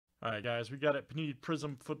All right, guys, we got it. Panini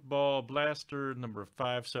Prizm Football Blaster number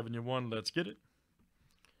 571. Let's get it.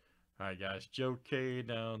 All right, guys. Joe K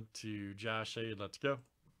down to Josh A. Let's go.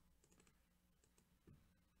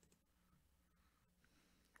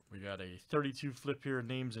 We got a 32 flip here.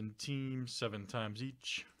 Names and teams, 7 times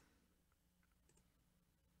each.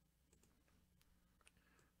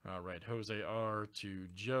 All right, Jose R to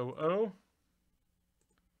Joe O.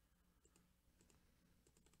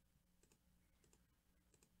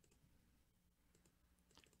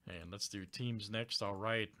 And let's do teams next. All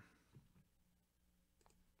right.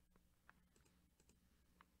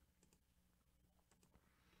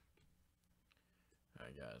 All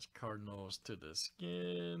right, guys. Cardinals to the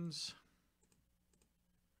Skins.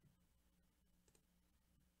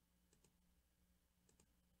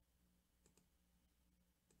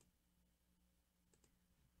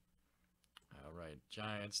 All right,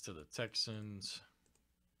 Giants to the Texans.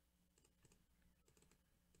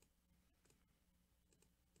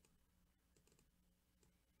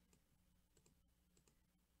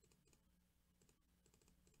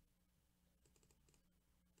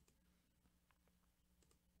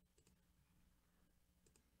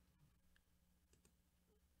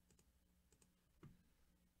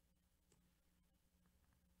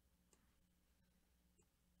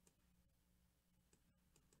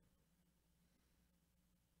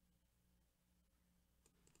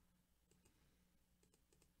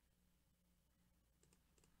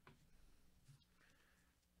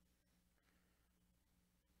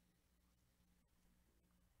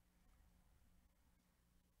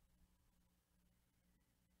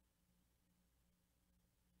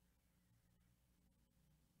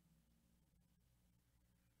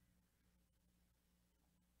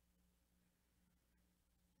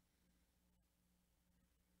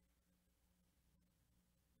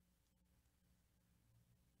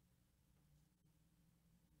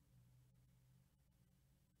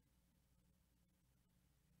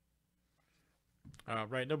 All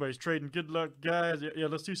right, nobody's trading. Good luck, guys. Yeah,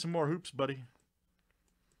 let's do some more hoops, buddy.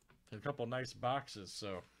 A couple nice boxes,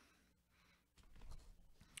 so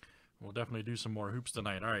we'll definitely do some more hoops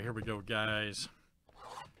tonight. All right, here we go, guys.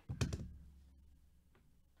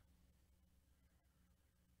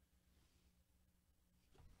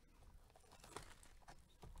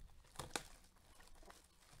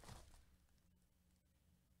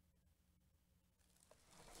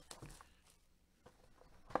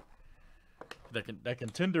 That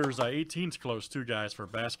Contenders 18's close too, guys, for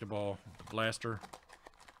basketball blaster.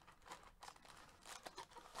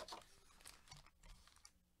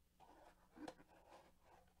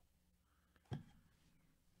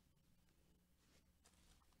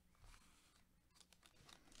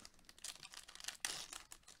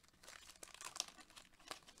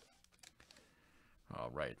 All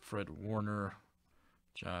right, Fred Warner,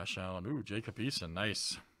 Josh Allen. Ooh, Jacob Eason,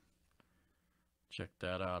 nice. Check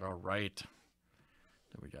that out. All right.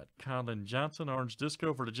 Then we got Colin Johnson, Orange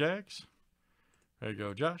Disco for the Jags. There you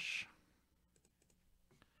go, Josh.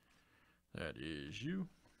 That is you.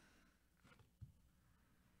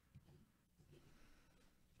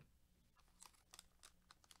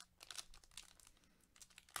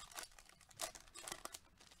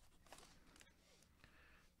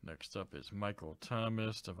 Next up is Michael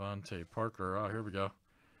Thomas, Devontae Parker. Oh, here we go.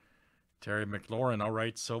 Terry McLaurin. All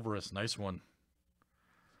right, Silverus. Nice one.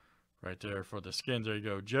 Right there for the Skins. There you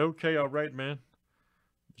go. Joe K. All right, man.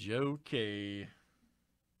 Joe K.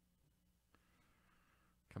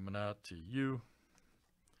 Coming out to you.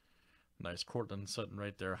 Nice Cortland Sutton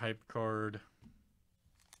right there. Hype card.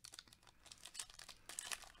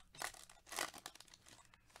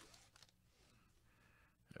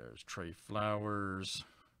 There's Trey Flowers.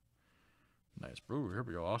 Nice. Ooh, here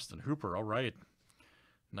we go. Austin Hooper. All right.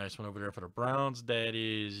 Nice one over there for the Browns. That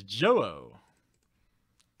is Joe-O.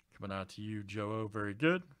 Coming out to you, Joe-O. Very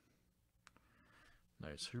good.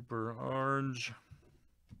 Nice Hooper orange.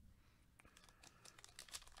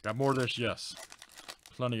 Got more of this? Yes.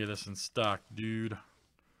 Plenty of this in stock, dude.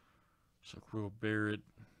 Shaquille Barrett.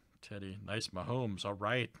 Teddy. Nice Mahomes. All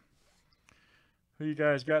right. Who you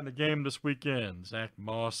guys got in the game this weekend? Zach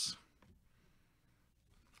Moss.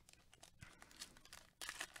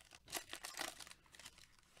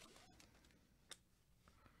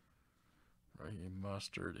 Raheem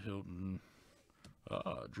Mustard, Hilton.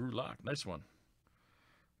 Drew Lock. Nice one.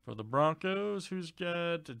 For the Broncos, who's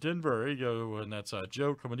got Denver? There you go. And that's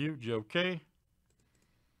Joe coming to you. Joe K.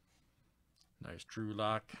 Nice Drew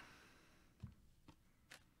Lock.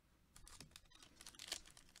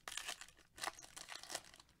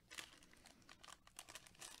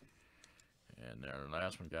 And our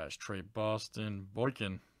last one, guys. Trey Boston.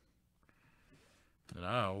 Boykin. And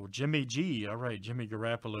oh, Jimmy G. All right, Jimmy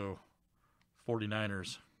Garoppolo,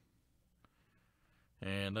 49ers.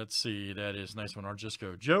 And let's see, that is nice one.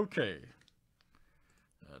 Argisco, Joe K.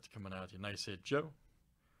 That's coming out. Nice hit, Joe.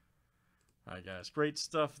 All right, guys, great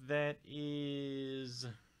stuff. That is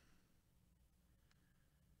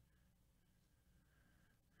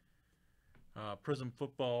Prizm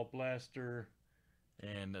Football Blaster,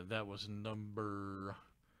 and that was number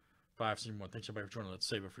 571. Thanks everybody for joining. Let's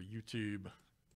save it for YouTube.